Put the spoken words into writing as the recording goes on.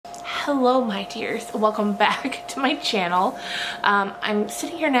Hello my dears, welcome back to my channel. I'm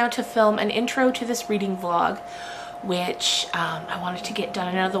sitting here now to film an intro to this reading vlog, which I wanted to get done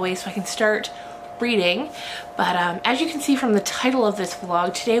another way so I can start reading. But as you can see from the title of this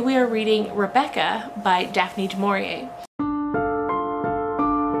vlog, today we are reading Rebecca by Daphne du Maurier.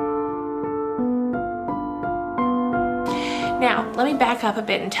 Now, let me back up a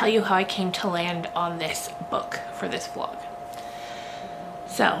bit and tell you how I came to land on this book for this vlog.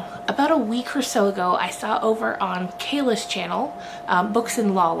 So, about a week or so ago, I saw over on Kayla's channel, Books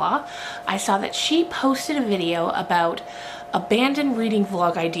and Lala, I saw that she posted a video about abandoned reading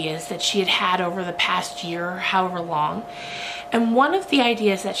vlog ideas that she had had over the past year, however long. And one of the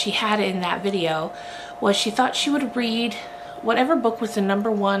ideas that she had in that video was she thought she would read whatever book was the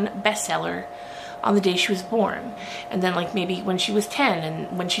 #1 bestseller on the day she was born. And then like maybe when she was 10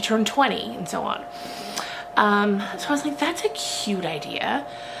 and when she turned 20 and so on. So I was like, that's a cute idea.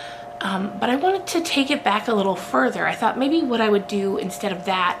 But I wanted to take it back a little further. I thought maybe what I would do instead of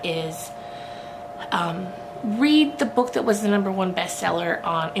that is read the book that was the #1 bestseller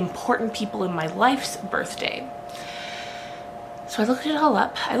on important people in my life's birthday. So I looked it all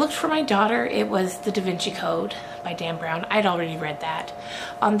up. I looked for my daughter. It was The Da Vinci Code by Dan Brown. I'd already read that.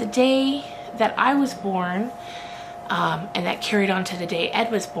 On the day that I was born, and that carried on to the day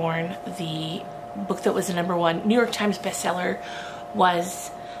Ed was born, the book that was the #1 New York Times bestseller was,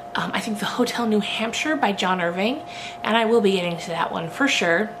 I think, The Hotel New Hampshire by John Irving, and I will be getting to that one for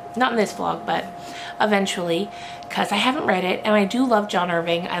sure. Not in this vlog, but eventually, because I haven't read it, and I do love John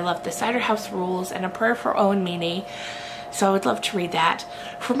Irving. I love The Cider House Rules and A Prayer for Owen Meany, so I would love to read that.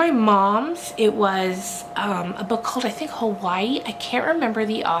 For my mom's, it was a book called, I think, Hawaii. I can't remember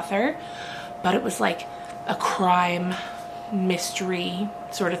the author, but it was like a crime mystery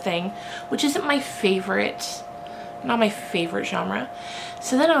sort of thing, which isn't my favorite, not my favorite genre.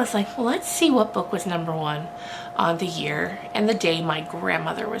 So then I was like, well, let's see what book was #1 on the year and the day my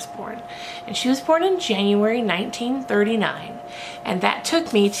grandmother was born. And she was born in January 1939, and that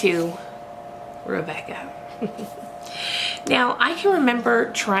took me to Rebecca. Now, I can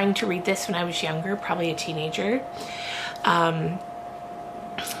remember trying to read this when I was younger, probably a teenager, and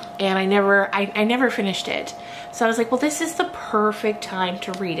I never finished it. So I was like, well, this is the perfect time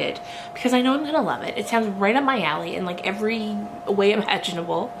to read it because I know I'm gonna love it. It sounds right up my alley in like every way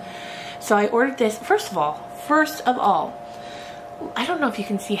imaginable. So I ordered this. First of all, I don't know if you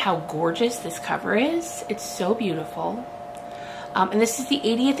can see how gorgeous this cover is. It's so beautiful. And this is the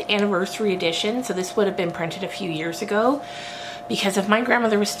 80th anniversary edition. So this would have been printed a few years ago because if my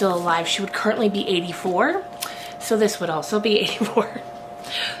grandmother was still alive, she would currently be 84. So this would also be 84.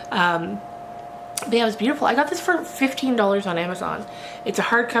 But yeah, it was beautiful. I got this for $15 on Amazon. It's a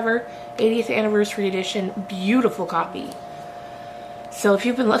hardcover, 80th anniversary edition, beautiful copy. So if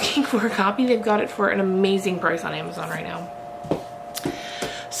you've been looking for a copy, they've got it for an amazing price on Amazon right now.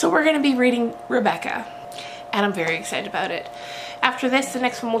 So we're going to be reading Rebecca, and I'm very excited about it. After this, the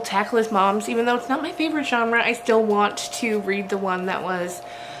next one we'll tackle is Mom's. Even though it's not my favorite genre, I still want to read the one that was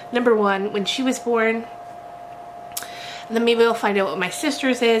 #1 when she was born. And then maybe we'll find out what my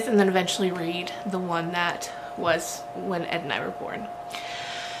sister's is, and then eventually read the one that was when Ed and I were born.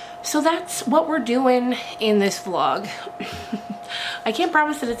 So that's what we're doing in this vlog. I can't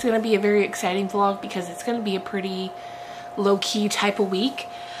promise that it's going to be a very exciting vlog because it's going to be a pretty low-key type of week.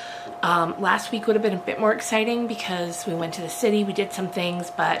 Last week would have been a bit more exciting because we went to the city, we did some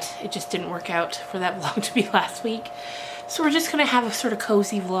things, but it just didn't work out for that vlog to be last week. So we're just going to have a sort of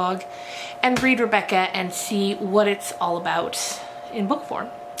cozy vlog and read Rebecca and see what it's all about in book form.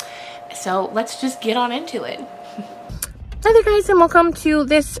 So let's just get on into it. Hi there guys, and welcome to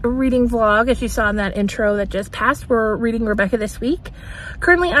this reading vlog. As you saw in that intro that just passed, we're reading Rebecca this week.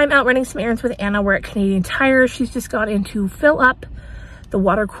 Currently I'm out running some errands with Anna. We're at Canadian Tire. She's just got in to fill up the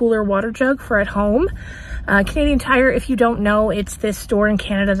water cooler water jug for at home. Canadian Tire, if you don't know, it's this store in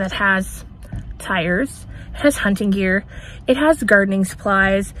Canada that has tires. It has hunting gear, it has gardening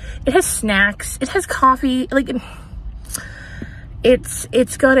supplies, it has snacks, it has coffee, like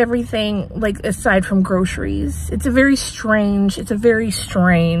it's got everything, like aside from groceries. It's a very strange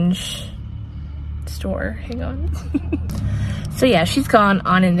store. Hang on. So yeah, she's gone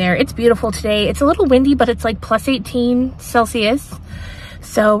on in there. It's beautiful today. It's a little windy, but it's like +18 Celsius.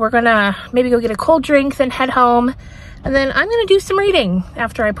 So we're gonna maybe go get a cold drink, then head home. And then I'm gonna do some reading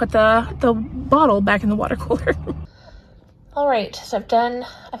after I put the bottle back in the water cooler. All right, so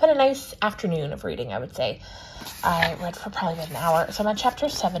I've had a nice afternoon of reading, I would say. I read for probably about an hour. So I'm on chapter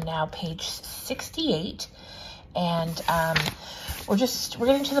 7 now, page 68. And we're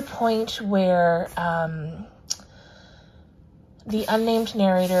getting to the point where the unnamed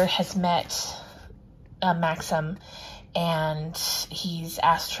narrator has met Maxim, and he's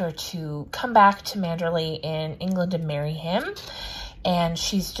asked her to come back to Manderley in England and marry him. And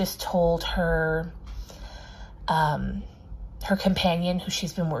she's just told her her companion, who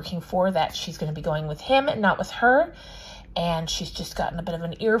she's been working for, that she's going to be going with him and not with her. And she's just gotten a bit of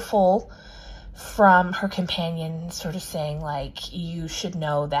an earful from her companion, sort of saying, like, you should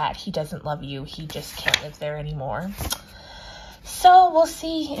know that he doesn't love you. He just can't live there anymore. So we'll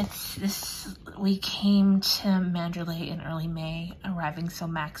see. We came to Manderley in early May, arriving, so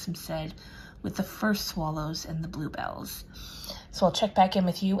Maxim said, with the first swallows and the bluebells. So I'll check back in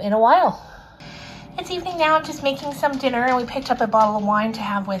with you in a while. It's evening now. I'm just making some dinner, and we picked up a bottle of wine to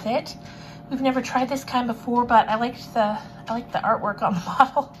have with it. We've never tried this kind before, but I like the artwork on the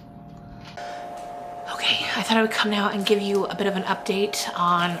bottle. Okay, I thought I would come now and give you a bit of an update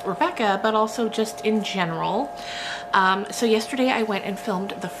on Rebecca, but also just in general. So yesterday I went and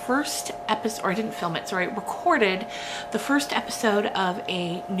filmed the first episode, or I didn't film it, sorry, recorded the first episode of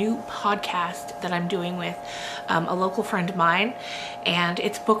a new podcast that I'm doing with a local friend of mine, and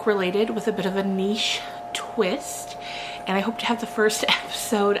it's book related with a bit of a niche twist. And I hope to have the first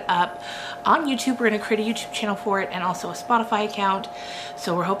episode up on YouTube. We're going to create a YouTube channel for it and also a Spotify account.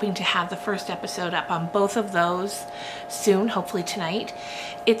 So we're hoping to have the first episode up on both of those soon, hopefully tonight.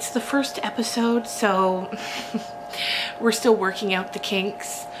 It's the first episode, so we're still working out the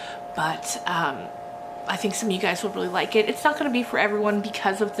kinks, but I think some of you guys will really like it. It's not going to be for everyone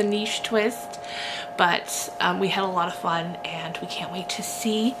because of the niche twist, but we had a lot of fun and we can't wait to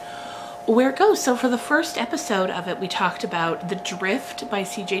see where it goes. So for the first episode of it, we talked about The Drift by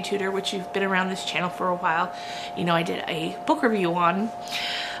CJ Tudor, which you've been around this channel for a while. You know, I did a book review on,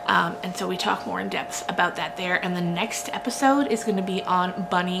 and so we talk more in depth about that there. And the next episode is going to be on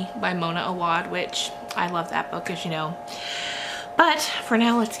Bunny by Mona Awad, which I love that book, as you know. But for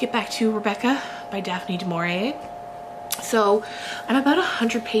now, let's get back to Rebecca by Daphne du Maurier. So I'm about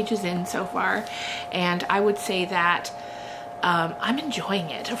 100 pages in so far, and I would say that I'm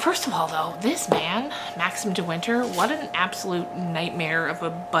enjoying it. First of all, though, this man, Maxim de Winter, what an absolute nightmare of a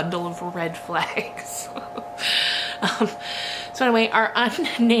bundle of red flags. So anyway, our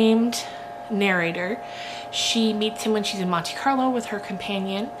unnamed narrator, she meets him when she's in Monte Carlo with her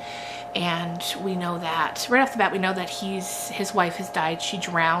companion, and we know that, right off the bat, we know that his wife has died. She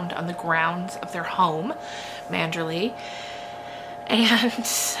drowned on the grounds of their home, Manderley,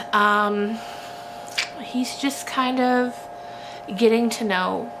 and he's just kind of getting to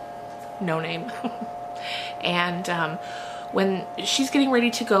know No Name. And when she's getting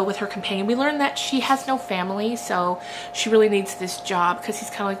ready to go with her companion, we learn that she has no family, so she really needs this job, because he's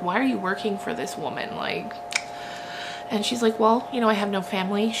kind of like, why are you working for this woman? Like, and she's like, well, you know, I have no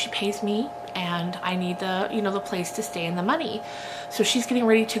family. She pays me, and I need the, you know, the place to stay and the money. So she's getting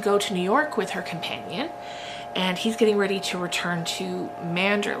ready to go to New York with her companion, and he's getting ready to return to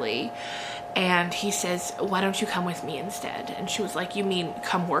Manderley. And he says, why don't you come with me instead? And she was like, you mean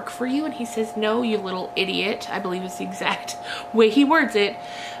come work for you? And he says, no, you little idiot. I believe it's the exact way he words it.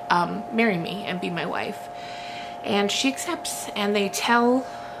 Marry me and be my wife. And she accepts, and they tell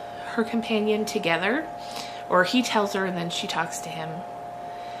her companion together, or he tells her and then she talks to him.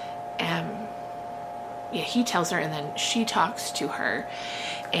 Yeah, he tells her and then she talks to her.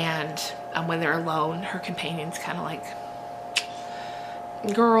 And when they're alone, her companion's kind of like,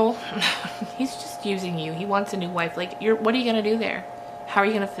 girl, he's just using you. He wants a new wife. Like, what are you gonna do there? How are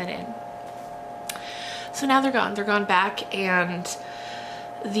you gonna fit in? So now they're gone. They're gone back, and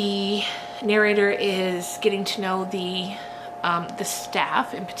the narrator is getting to know the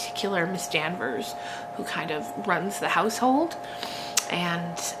staff, in particular Miss Danvers, who kind of runs the household.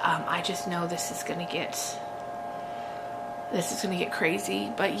 And I just know this is gonna get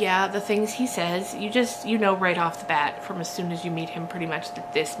crazy. But yeah, the things he says, you know right off the bat, from as soon as you meet him, pretty much,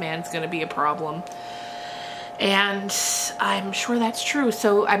 that this man's gonna be a problem. And I'm sure that's true.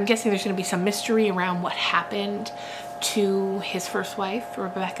 So I'm guessing there's gonna be some mystery around what happened to his first wife,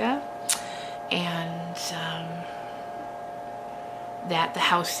 Rebecca, and that the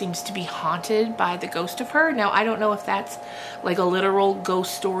house seems to be haunted by the ghost of her. Now, I don't know if that's like a literal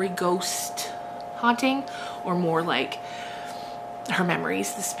ghost story, ghost haunting, or more like her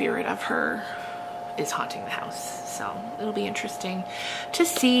memories, the spirit of her is haunting the house. So it'll be interesting to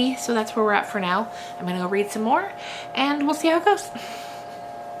see. So that's where we're at for now. I'm gonna go read some more and we'll see how it goes.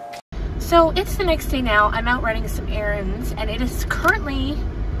 So it's the next day now. I'm out running some errands, and it is currently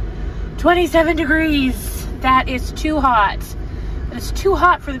 27 degrees. That is too hot. It's too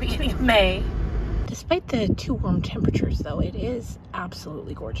hot for the beginning of May. Despite the too warm temperatures, though, it is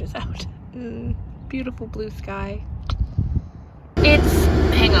absolutely gorgeous out. Beautiful blue sky.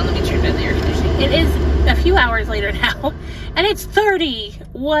 few hours later now, and it's 30.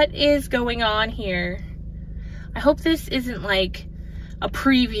 What is going on here? I hope this isn't like a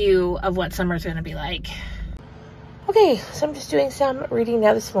preview of what summer's gonna be like. Okay, so I'm just doing some reading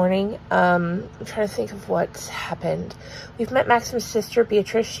now this morning. I'm trying to think of what's happened. We've met Maxim's sister,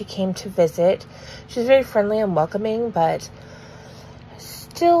 Beatrice. She came to visit. She's very friendly and welcoming, but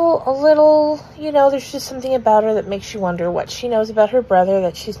still a little, you know, there's just something about her that makes you wonder what she knows about her brother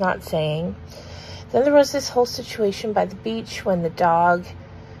that she's not saying. Then there was this whole situation by the beach when the dog,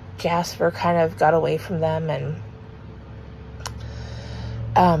 Jasper, kind of got away from them, and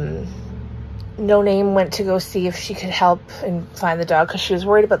No Name went to go see if she could help and find the dog because she was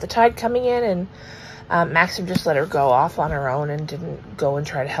worried about the tide coming in, and Maxim just let her go off on her own and didn't go and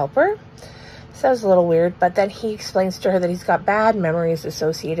try to help her. So that was a little weird, but then he explains to her that he's got bad memories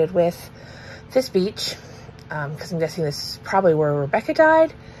associated with this beach, because I'm guessing this is probably where Rebecca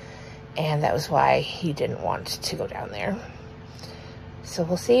died, and that was why he didn't want to go down there. So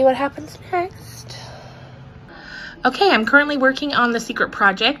we'll see what happens next. Okay, I'm currently working on the secret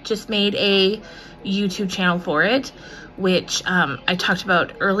project. Just made a YouTube channel for it, which I talked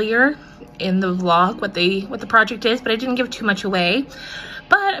about earlier in the vlog, what the project is, but I didn't give too much away.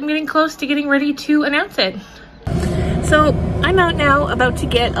 But I'm getting close to getting ready to announce it. So I'm out now, about to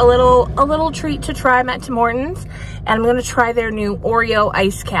get a little treat to try. I'm at Tim Hortons, and I'm gonna try their new Oreo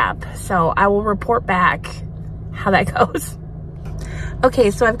ice cap. So I will report back how that goes.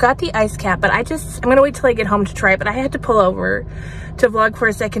 Okay, so I've got the ice cap, but I'm gonna wait till I get home to try it, but I had to pull over to vlog for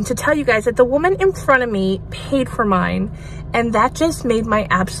a second to tell you guys that the woman in front of me paid for mine, and that just made my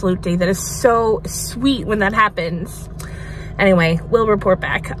absolute day. That is so sweet when that happens. Anyway, we'll report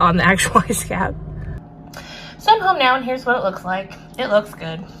back on the actual ice cap. So I'm home now, and here's what it looks like. It looks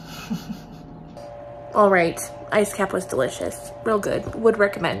good. All right, ice cap was delicious. Real good, would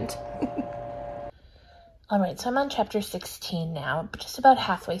recommend. All right, so I'm on chapter 16 now, just about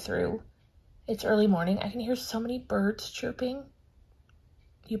halfway through. It's early morning. I can hear so many birds chirping.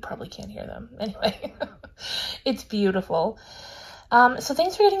 You probably can't hear them. Anyway, it's beautiful. So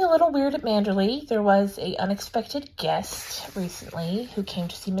things are getting a little weird at Manderley. There was an unexpected guest recently who came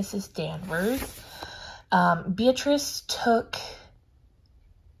to see Mrs. Danvers. Beatrice took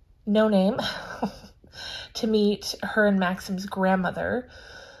No Name to meet her and Maxim's grandmother,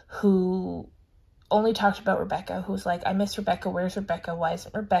 who only talked about Rebecca, who was like, I miss Rebecca, where's Rebecca, why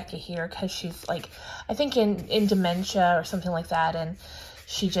isn't Rebecca here? Because she's like, I think in dementia or something like that, and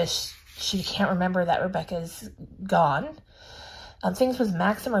she can't remember that Rebecca's gone. Things with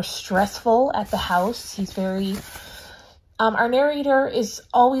Maxim are stressful at the house. He's very, our narrator is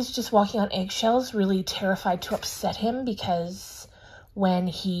always just walking on eggshells, really terrified to upset him, because when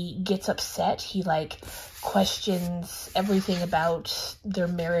he gets upset, he like questions everything about their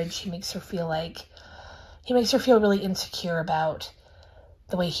marriage. He makes her feel really insecure about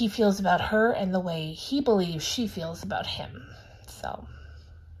the way he feels about her and the way he believes she feels about him. So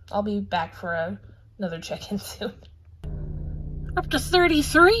I'll be back for another check-in soon. Up to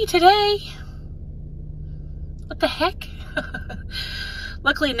 33 today. What the heck?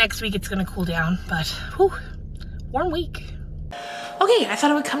 Luckily next week it's gonna cool down, but whew, warm week. Okay, I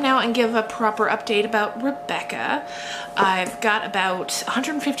thought I would come now and give a proper update about Rebecca. I've got about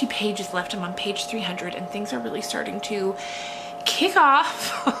 150 pages left. I'm on page 300, and things are really starting to kick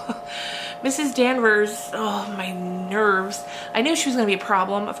off. Mrs. Danvers, oh, my nerves. I knew she was going to be a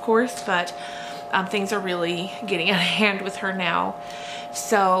problem, of course, but things are really getting out of hand with her now.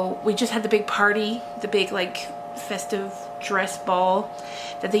 So we just had the big party, the big like festive dress ball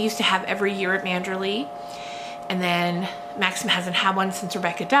that they used to have every year at Manderley. And then Maxim hasn't had one since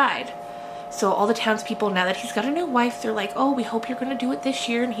Rebecca died. So all the townspeople, now that he's got a new wife, they're like, oh, we hope you're going to do it this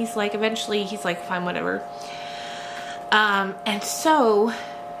year. And he's like, eventually, he's like, fine, whatever. And so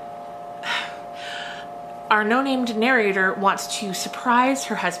our no-named narrator wants to surprise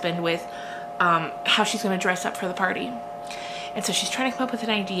her husband with how she's going to dress up for the party. And so she's trying to come up with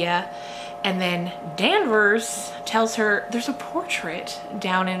an idea. And then Danvers tells her there's a portrait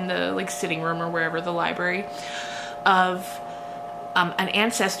down in the like sitting room or wherever, the library, of an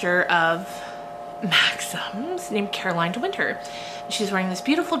ancestor of Maxim's named Caroline de Winter. And she's wearing this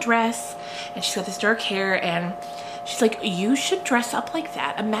beautiful dress, and she's got this dark hair, and she's like, you should dress up like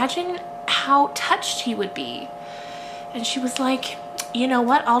that. Imagine how touched he would be. And she was like, you know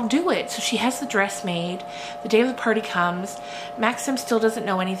what, I'll do it. So she has the dress made. The day of the party comes. Maxim still doesn't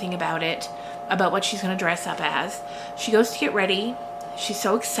know anything about it, about what she's going to dress up as. She goes to get ready. She's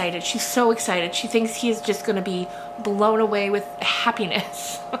so excited. She's so excited. She thinks he is just going to be blown away with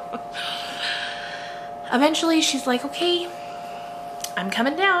happiness. Eventually, she's like, okay, I'm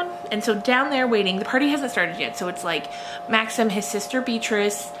coming down. And so down there waiting, the party hasn't started yet. So it's like Maxim, his sister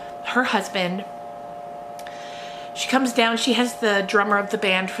Beatrice, her husband. She comes down, she has the drummer of the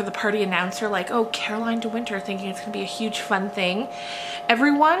band for the party announcer, like, oh, Caroline de Winter, thinking it's gonna be a huge fun thing.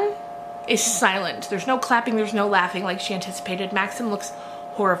 Everyone is silent. There's no clapping, there's no laughing like she anticipated. Maxim looks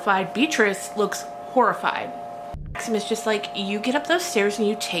horrified. Beatrice looks horrified. Maxim is just like, you get up those stairs and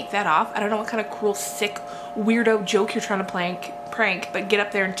you take that off. I don't know what kind of cruel, sick, weirdo joke you're trying to prank, but get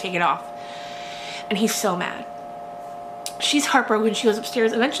up there and take it off. And he's so mad. She's heartbroken. She goes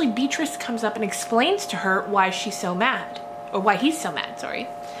upstairs. Eventually, Beatrice comes up and explains to her why she's so mad, or why he's so mad, sorry.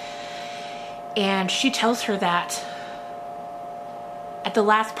 And she tells her that at the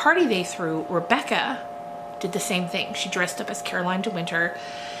last party they threw, Rebecca did the same thing. She dressed up as Caroline de Winter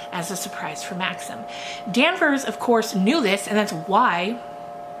as a surprise for Maxim. Danvers, of course, knew this, and that's why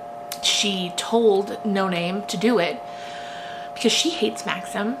she told No Name to do it, because she hates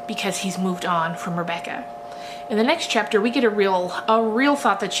Maxim because he's moved on from Rebecca. In the next chapter, we get a real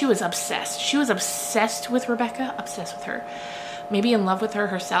thought that she was obsessed. She was obsessed with Rebecca, obsessed with her, maybe in love with her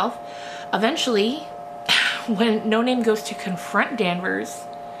herself. Eventually, when No Name goes to confront Danvers,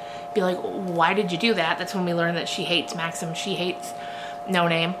 be like, why did you do that? That's when we learn that she hates Maxim, she hates No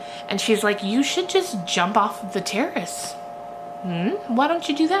Name. And she's like, you should just jump off the terrace. Why don't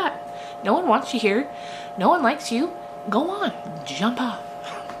you do that? No one wants you here. No one likes you. Go on, jump off.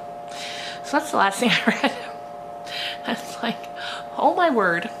 So that's the last thing I read. That's like, oh my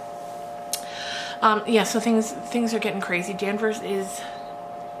word. Yeah, so things are getting crazy. Danvers is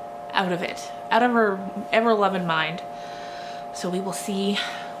out of it, out of her ever-loving mind. So we will see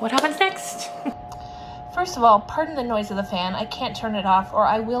what happens next. First of all, pardon the noise of the fan. I can't turn it off, or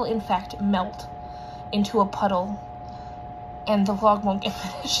I will in fact melt into a puddle and the vlog won't get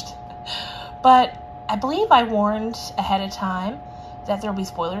finished. But I believe I warned ahead of time that there'll be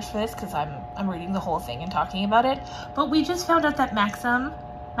spoilers for this because I'm reading the whole thing and talking about it. But we just found out that Maxim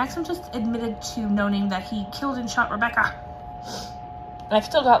just admitted to No Name that he killed and shot Rebecca. And I've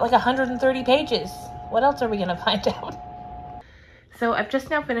still got like 130 pages. What else are we gonna find out? So I've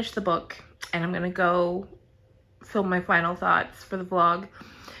just now finished the book and I'm gonna go film my final thoughts for the vlog.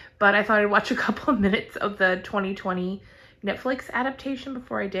 But I thought I'd watch a couple of minutes of the 2020 Netflix adaptation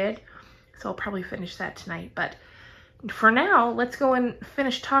before I did. So I'll probably finish that tonight. But for now, let's go and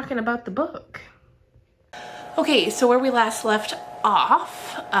finish talking about the book. Okay, so where we last left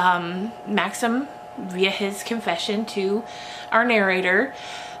off, Maxim, via his confession to our narrator,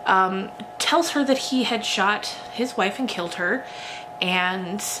 tells her that he had shot his wife and killed her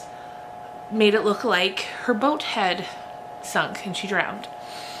and made it look like her boat had sunk and she drowned.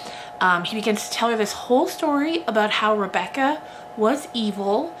 He begins to tell her this whole story about how Rebecca was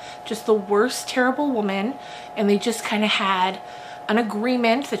evil, just the worst terrible woman, and they just kind of had an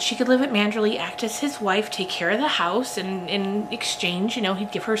agreement that she could live at Manderley, act as his wife, take care of the house, and in exchange, you know,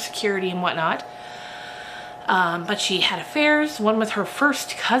 he'd give her security and whatnot. But she had affairs. One with her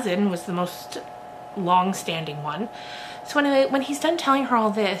first cousin was the most long-standing one. So anyway, when he's done telling her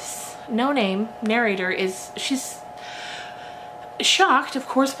all this, No Name, narrator, she's shocked, of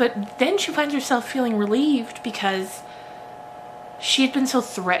course, but then she finds herself feeling relieved because she had been so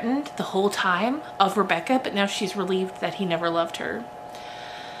threatened the whole time of Rebecca, but now she's relieved that he never loved her.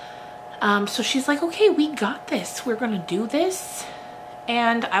 So she's like, okay, we got this. We're going to do this,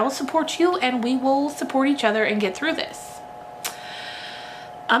 and I will support you, and we will support each other and get through this.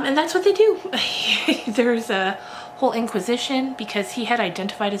 And that's what they do. There's a whole inquisition because he had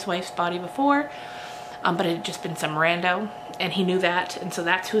identified his wife's body before, but it had just been some rando, and he knew that, and so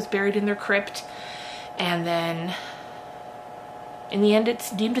that's who's buried in their crypt. And then in the end, it's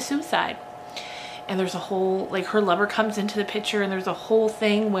deemed a suicide. And there's a whole, like, her lover comes into the picture, and there's a whole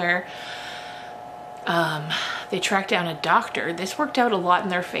thing where they track down a doctor. This worked out a lot in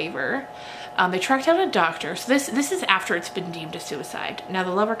their favor. They tracked down a doctor. So this is after it's been deemed a suicide. Now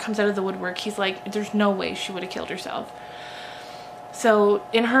the lover comes out of the woodwork. He's like, there's no way she would have killed herself. So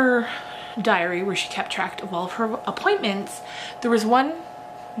in her diary, where she kept track of all of her appointments, there was one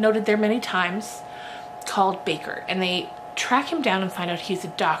noted there many times called Baker, and they track him down and find out he's a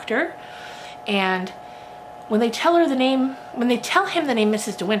doctor. And when they tell him the name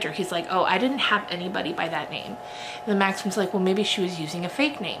Mrs. De Winter, he's like, oh, I didn't have anybody by that name. And then Maxim's like, well, maybe she was using a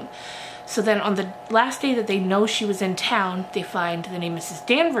fake name. So then on the last day that they know she was in town, they find the name Mrs.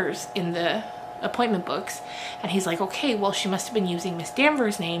 Danvers in the appointment books. And he's like, okay, well, she must have been using Miss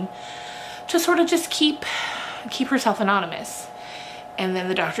Danvers' name to sort of just keep herself anonymous. And then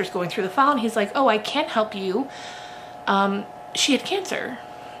the doctor's going through the file, and he's like, oh, I can't help you. She had cancer,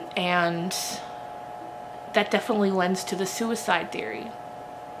 and that definitely lends to the suicide theory.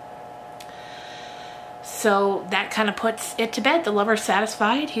 So that kind of puts it to bed. The lover's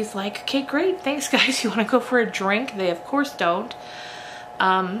satisfied. He's like, okay, great, thanks guys. You want to go for a drink? They of course don't.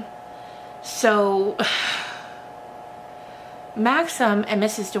 So Maxim and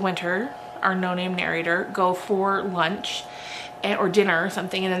Mrs. De Winter, our no-name narrator, go for lunch or dinner or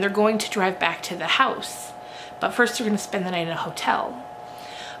something, and then they're going to drive back to the house. But first they're going to spend the night in a hotel.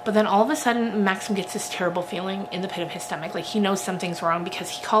 But then all of a sudden, Maxim gets this terrible feeling in the pit of his stomach. Like he knows something's wrong because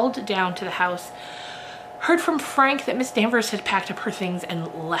he called down to the house, heard from Frank that Miss Danvers had packed up her things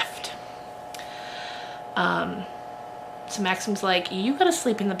and left. So Maxim's like, you gotta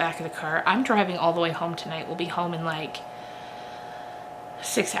sleep in the back of the car. I'm driving all the way home tonight. We'll be home in like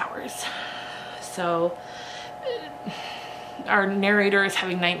 6 hours. So our narrator is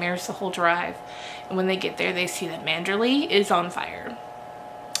having nightmares the whole drive. And when they get there, they see that Manderley is on fire.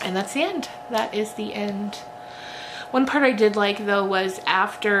 And that's the end. That is the end. One part I did like, though, was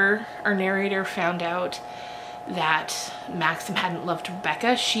after our narrator found out that Maxim hadn't loved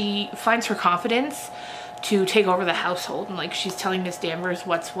Rebecca, she finds her confidence to take over the household. And like, she's telling Miss Danvers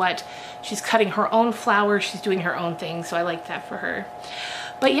what's what. She's cutting her own flowers. She's doing her own thing. So I like that for her.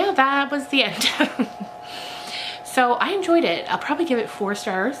 But yeah, that was the end. So I enjoyed it. I'll probably give it 4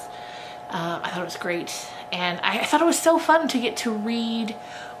 stars. I thought it was great. And I thought it was so fun to get to read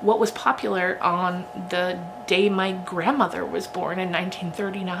what was popular on the day my grandmother was born in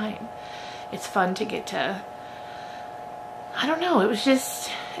 1939. It's fun to get to, I don't know, it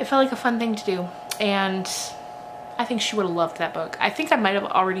felt like a fun thing to do. And I think she would have loved that book. I think I might have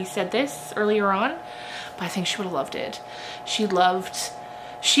already said this earlier on, but I think she would have loved it. She loved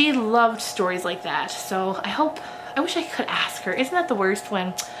stories like that. So I wish I could ask her. Isn't that the worst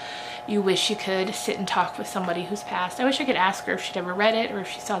when you wish you could sit and talk with somebody who's passed? I wish I could ask her if she'd ever read it or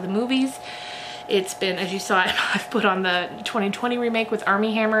if she saw the movies. It's been, as you saw, I've put on the 2020 remake with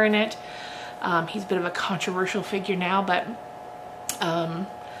Armie Hammer in it. He's a bit of a controversial figure now, but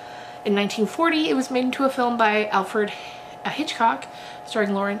in 1940 it was made into a film by Alfred Hitchcock,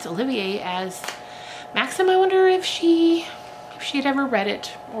 starring Laurence Olivier as Maxim. I wonder if she had ever read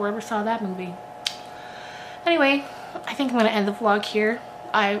it or ever saw that movie. Anyway, I think I'm going to end the vlog here.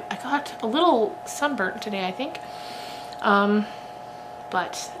 I got a little sunburnt today, I think.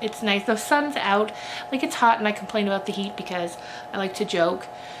 But it's nice. The sun's out. Like, it's hot and I complain about the heat because I like to joke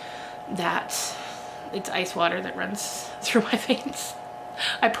that it's ice water that runs through my veins.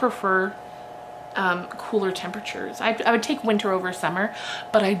 I prefer cooler temperatures. I would take winter over summer,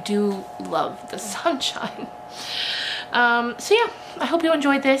 but I do love the sunshine. So yeah, I hope you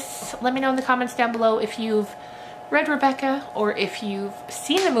enjoyed this. Let me know in the comments down below if you've read Rebecca or if you've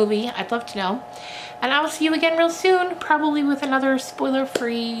seen the movie. I'd love to know. And I will see you again real soon, probably with another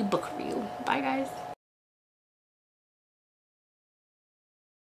spoiler-free book review. Bye guys.